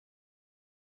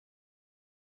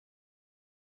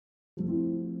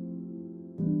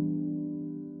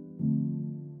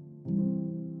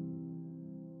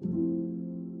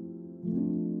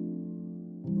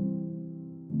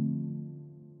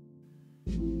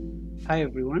Hi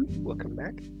everyone, welcome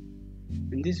back.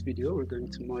 In this video, we're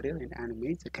going to model and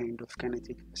animate a kind of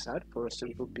kinetic facade for a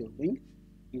simple building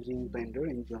using Blender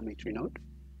and Geometry Node.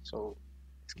 So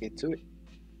let's get to it.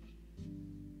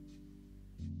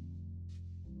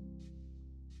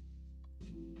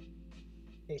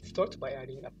 Let's start by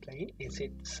adding a plane and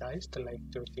set the size to like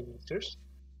 30 meters.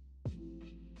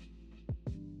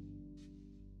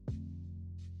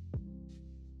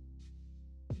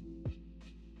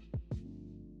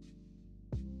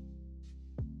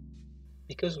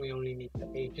 Because we only need the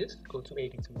edges, go to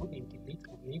Edit mode and delete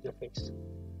only the face.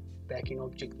 Back in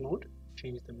Object mode,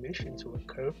 change the mesh into a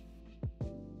curve.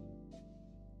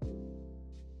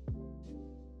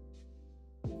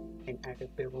 And add a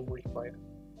bevel modifier.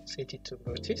 Set it to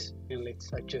vertex and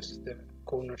let's adjust the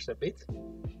corners a bit.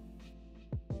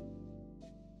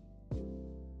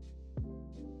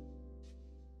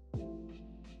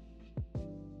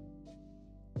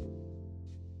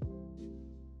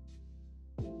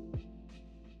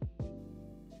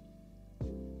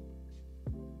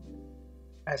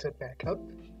 As a backup,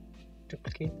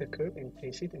 duplicate the curve and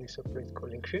place it in a separate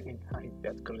collection and hide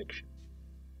that collection.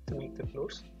 To make the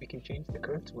floors, we can change the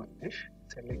curve to a mesh,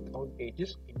 select all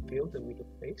edges and fill the middle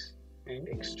face, and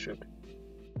extrude.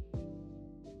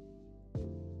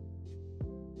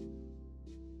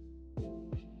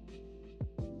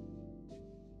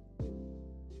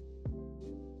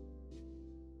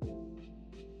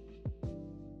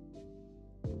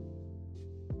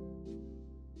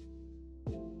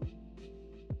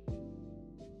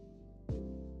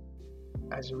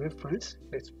 As a reference,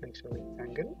 let's place a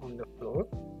rectangle on the floor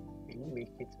and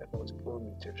make it about 4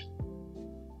 meters.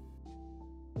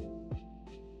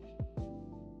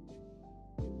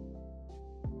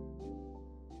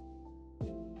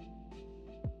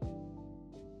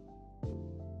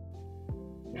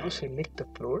 Now select the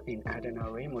floor and add an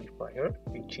array modifier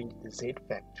and change the Z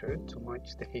factor to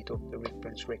match the height of the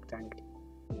reference rectangle.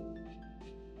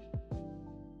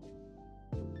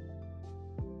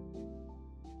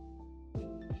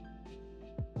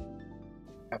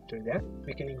 After that,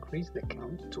 we can increase the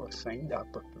count to assign the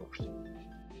upper floors.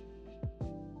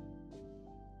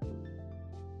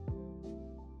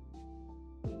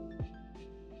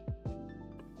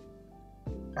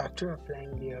 After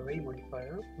applying the array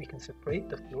modifier, we can separate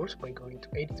the floors by going to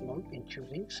Edit mode and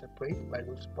choosing Separate by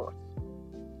Loose Parts.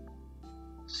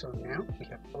 So now we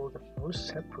have all the floors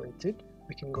separated.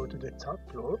 We can go to the top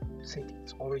floor, set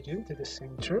its origin to the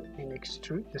center and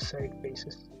extrude the side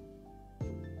faces.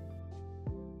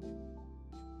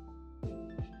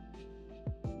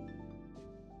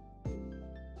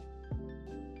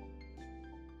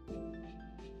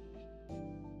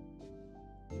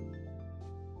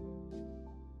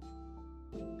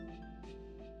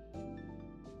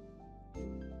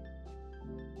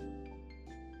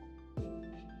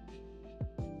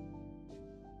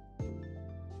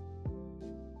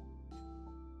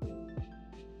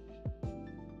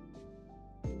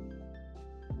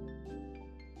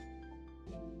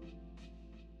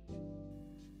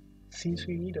 Since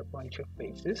we need a bunch of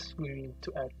faces, we need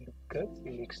to add loop cuts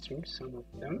and extrude some of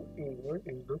them inward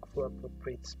and look for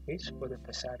appropriate space for the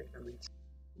facade elements.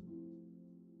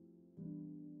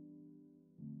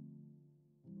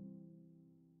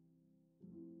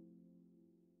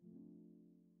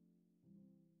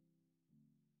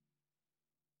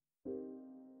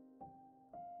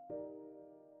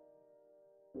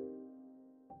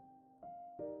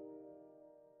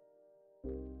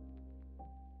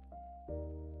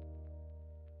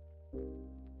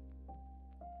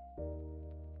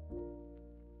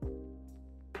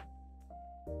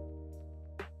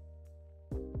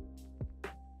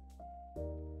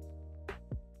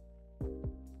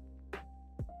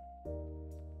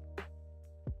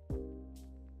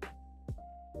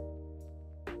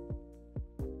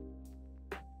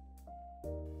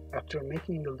 After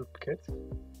making the loop cut,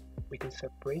 we can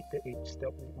separate the edges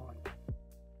that we want.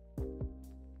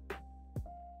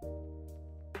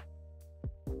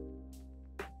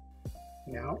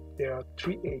 Now there are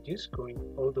 3 edges going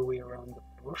all the way around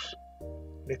the floors.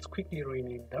 Let's quickly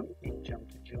rename them and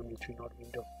jump to Geometry Node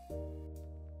window.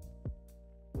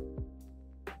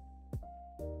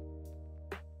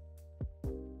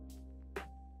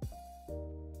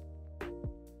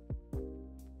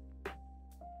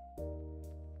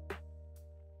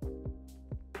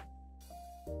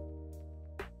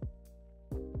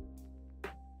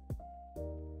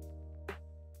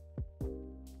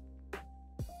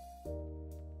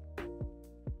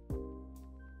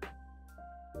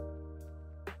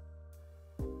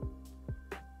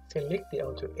 Select the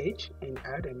outer edge and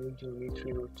add a new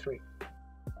geometry node tray.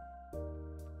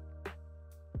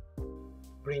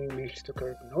 bring mesh to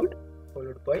curve node,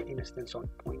 followed by instance on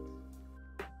point.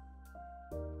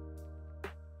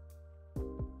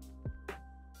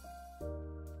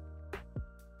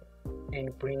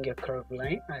 And bring a curve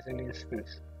line as an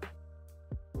instance.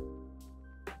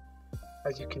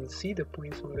 As you can see, the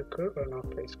points on the curve are not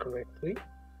placed correctly.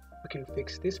 We can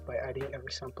fix this by adding a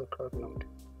resample curve node.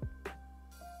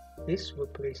 This will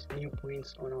place new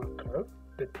points on our curve,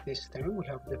 but this time we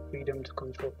have the freedom to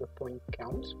control the point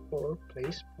count or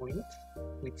place points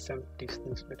with some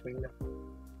distance between them.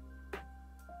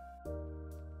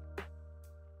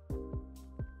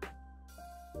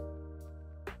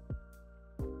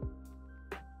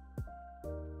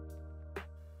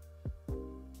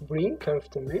 Bring curve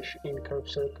to mesh and curve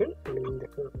circle following the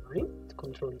curve line to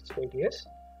control its radius.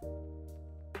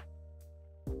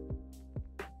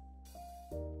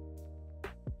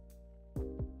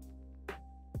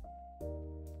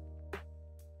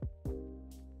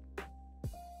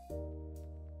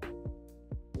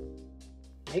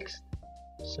 Next,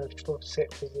 search for set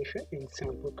position in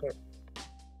sample curve.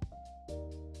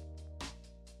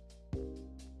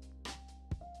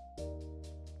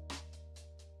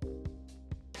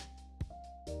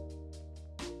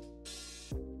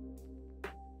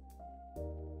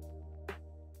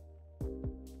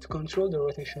 To control the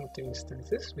rotation of the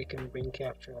instances, we can bring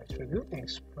capture attribute and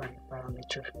spline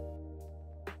parameter.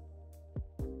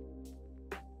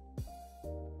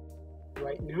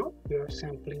 Right now, we are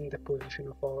sampling the position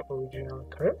of our original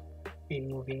curve and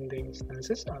moving the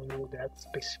instances along that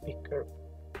specific curve.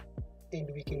 And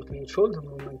we can control the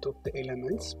movement of the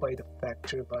elements by the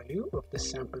factor value of the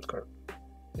sample curve.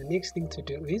 The next thing to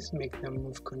do is make them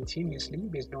move continuously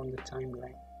based on the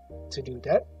timeline. To do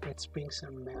that, let's bring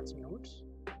some math nodes.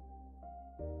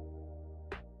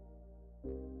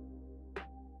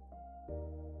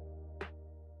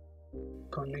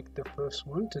 Connect the first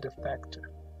one to the factor.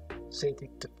 Set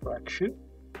it to fraction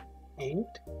and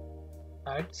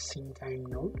add scene time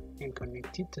node and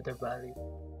connect it to the value.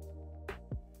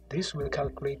 This will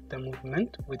calculate the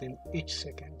movement within each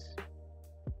second.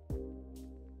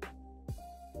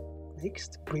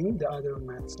 Next, bring the other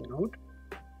math node,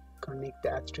 connect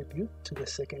the attribute to the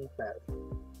second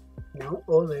value. Now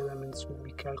all the elements will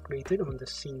be calculated on the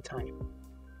scene time.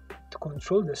 To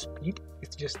control the speed,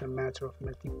 it's just a matter of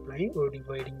multiplying or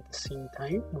dividing the scene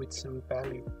time with some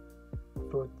value.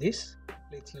 For this,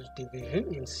 let's use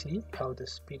division and see how the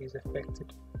speed is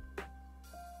affected.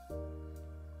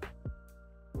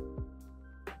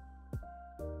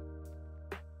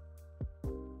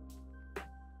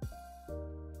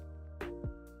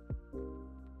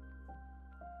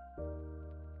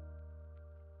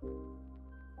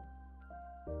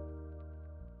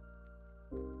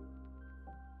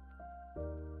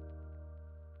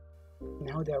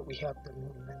 Now that we have the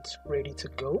movements ready to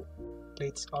go,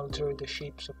 let's alter the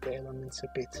shapes of the elements a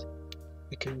bit.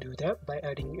 We can do that by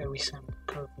adding a resample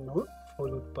curve node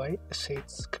followed by a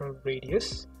set curve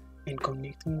radius and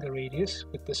connecting the radius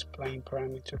with the spline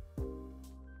parameter.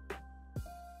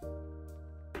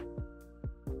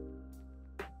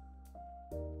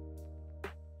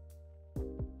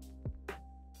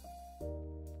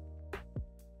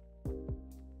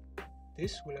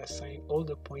 This will assign all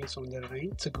the points on the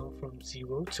line to go from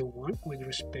 0 to 1 with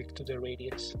respect to the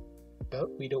radius.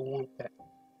 But we don't want that.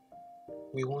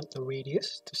 We want the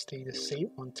radius to stay the same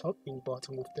on top and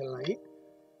bottom of the line.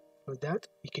 For that,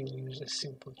 we can use a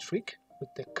simple trick with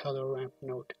the color ramp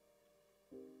node.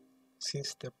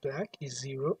 Since the black is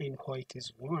 0 and white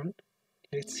is 1,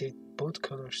 let's set both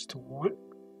colors to 1.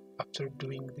 After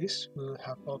doing this, we will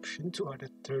have option to add a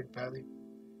third value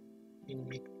and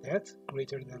make that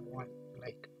greater than 1,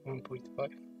 like 1.5.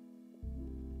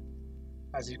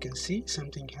 As you can see,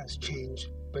 something has changed,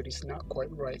 but it's not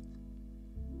quite right.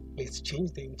 Let's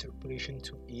change the interpolation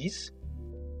to ease.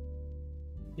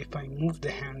 If I move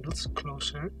the handles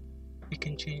closer, we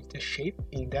can change the shape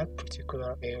in that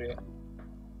particular area.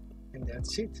 And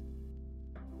that's it.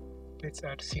 Let's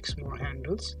add 6 more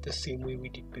handles the same way we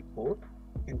did before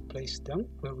and place them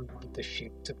where we want the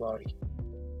shape to vary.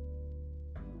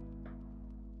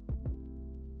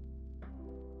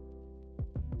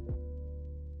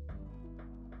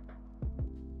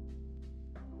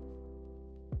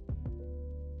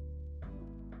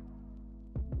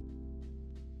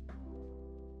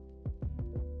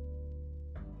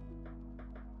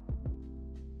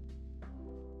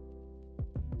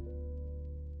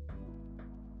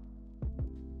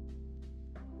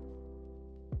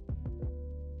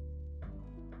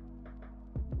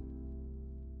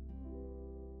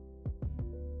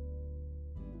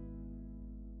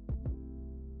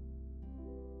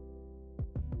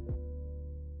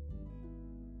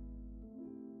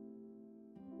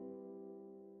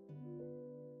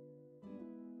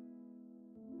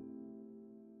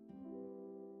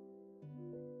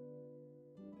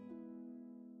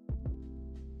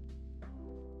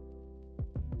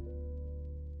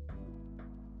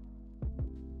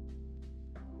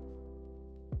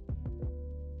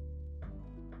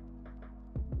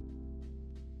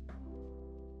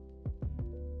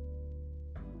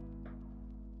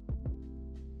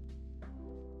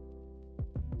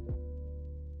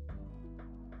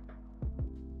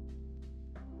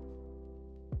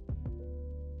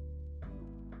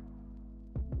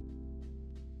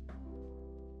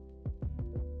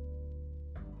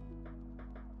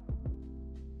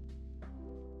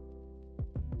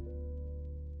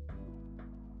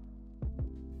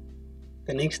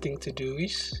 The next thing to do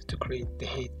is to create the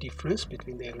height difference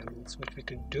between the elements, which we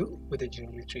can do with the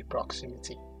geometry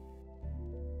proximity.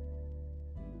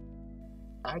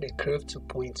 Add a curve to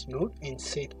point node and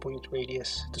set point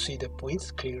radius to see the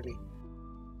points clearly.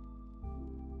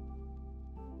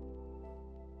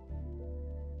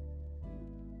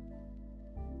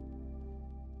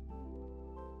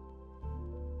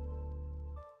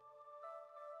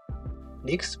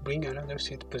 Next, bring another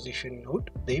set position node,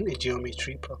 then a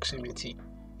geometry proximity,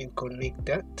 and connect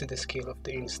that to the scale of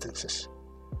the instances.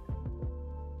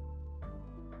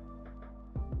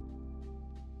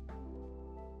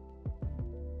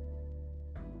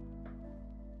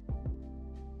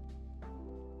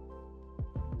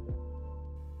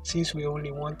 Since we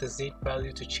only want the Z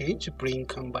value to change, bring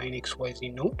combine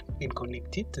XYZ node and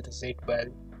connect it to the Z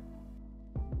value.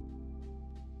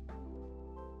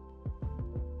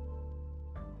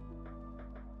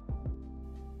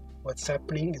 What's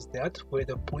happening is that where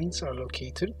the points are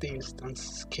located, the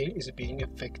instance scale is being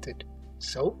affected.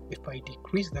 So if I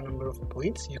decrease the number of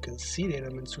points, you can see the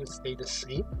elements will stay the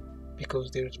same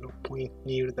because there is no point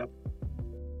near them.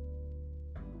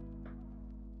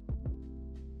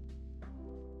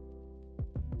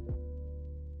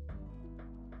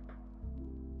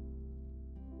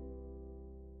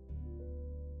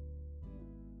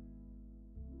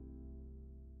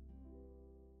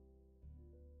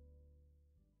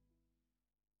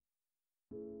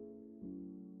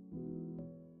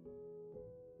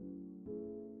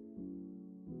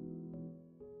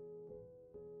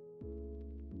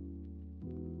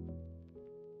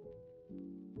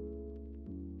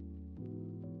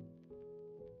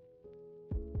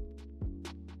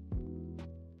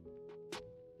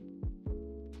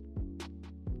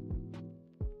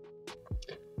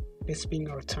 Let's ping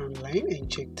our timeline and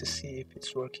check to see if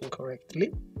it's working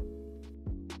correctly.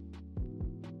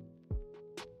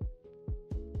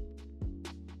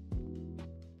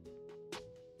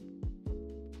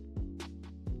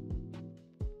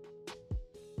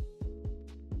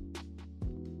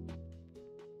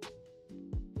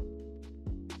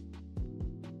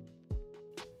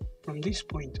 From this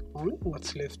point on,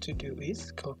 what's left to do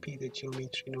is copy the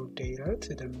geometry node data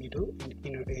to the middle and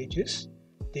inner edges,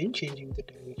 then changing the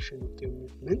direction of their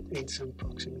movement and some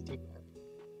proximity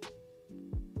value.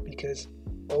 Because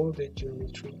all the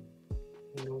geometry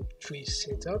node trees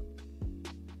set up,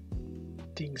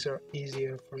 things are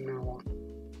easier from now on.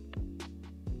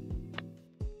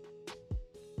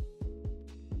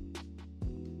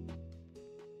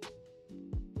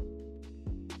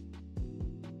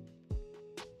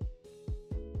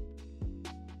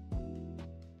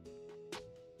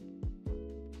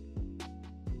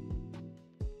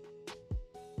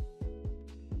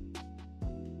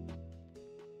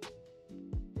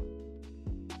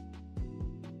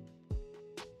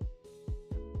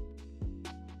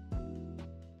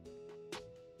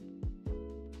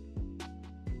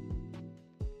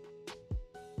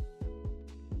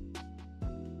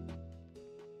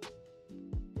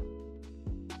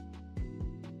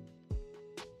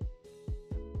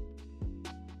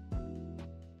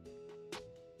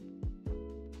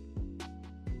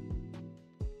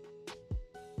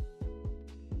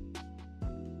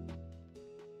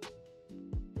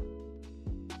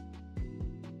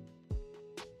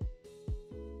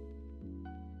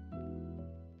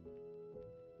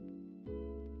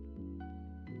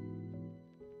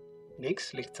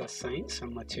 Next, let's assign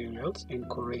some materials and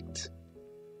correct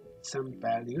some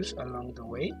values along the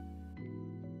way.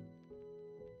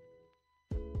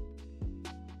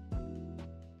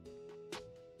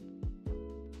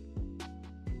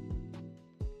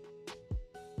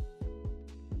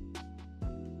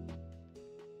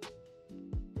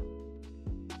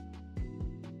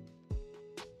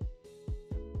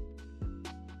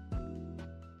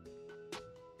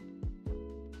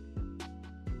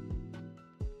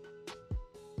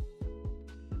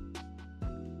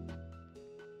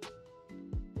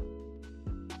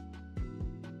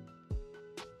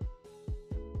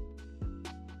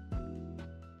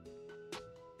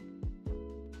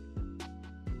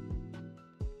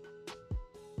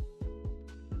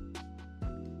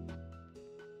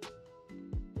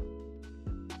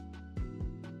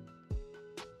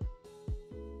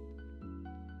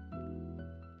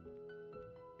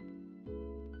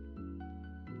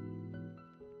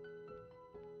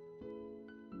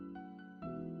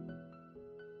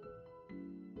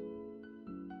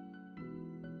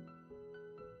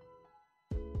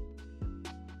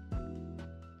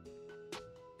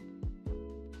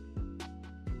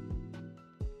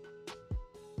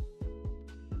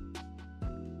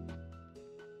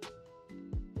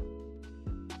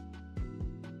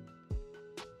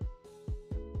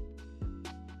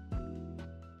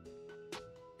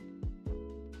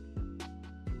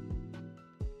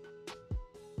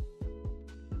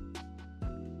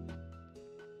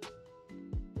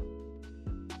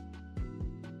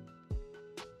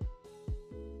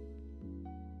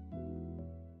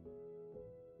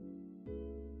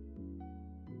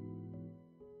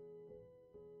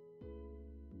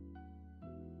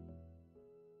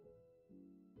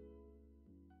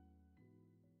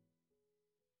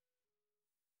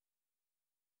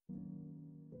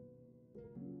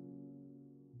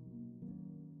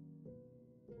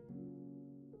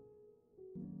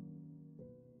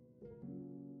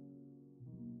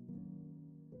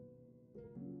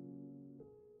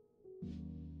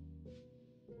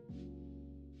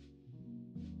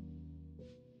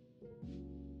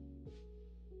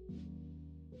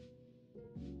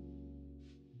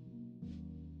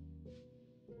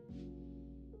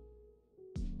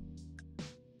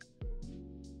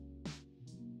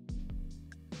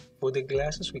 For the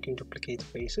glasses, we can duplicate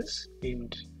faces,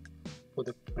 and for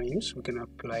the frames, we can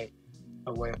apply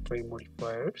a wireframe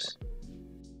modifiers.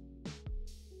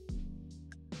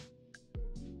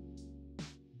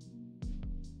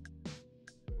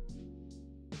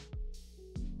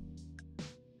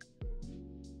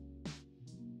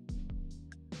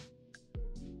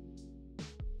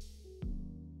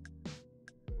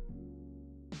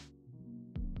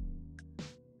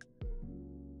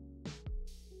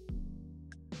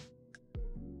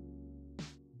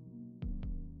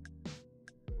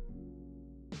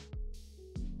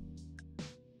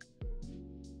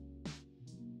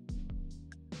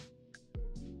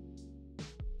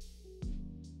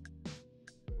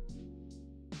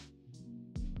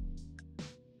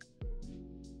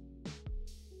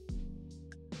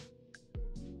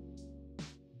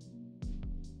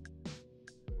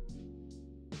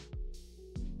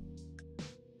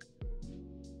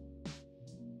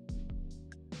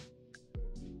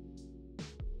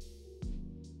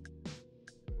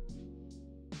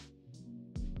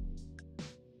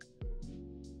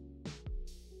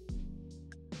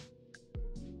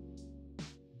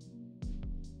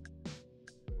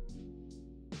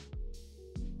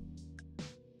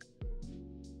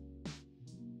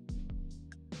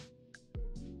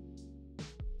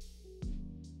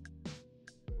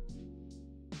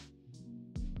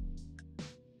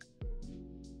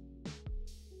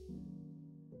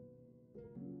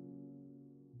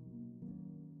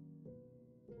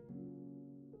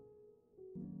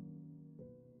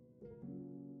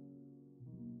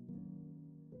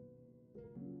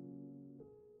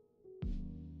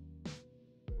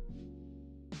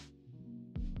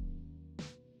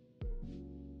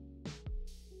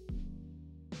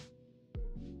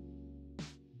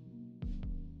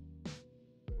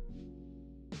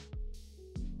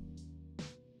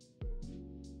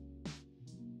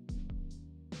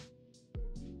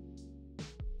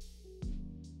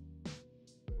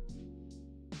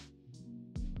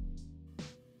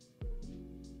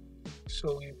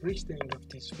 So we've reached the end of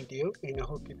this video, and I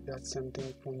hope you got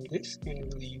something from this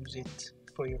and will use it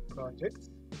for your projects.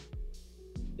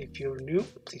 If you're new,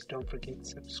 please don't forget to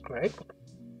subscribe.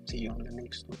 See you on the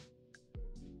next one.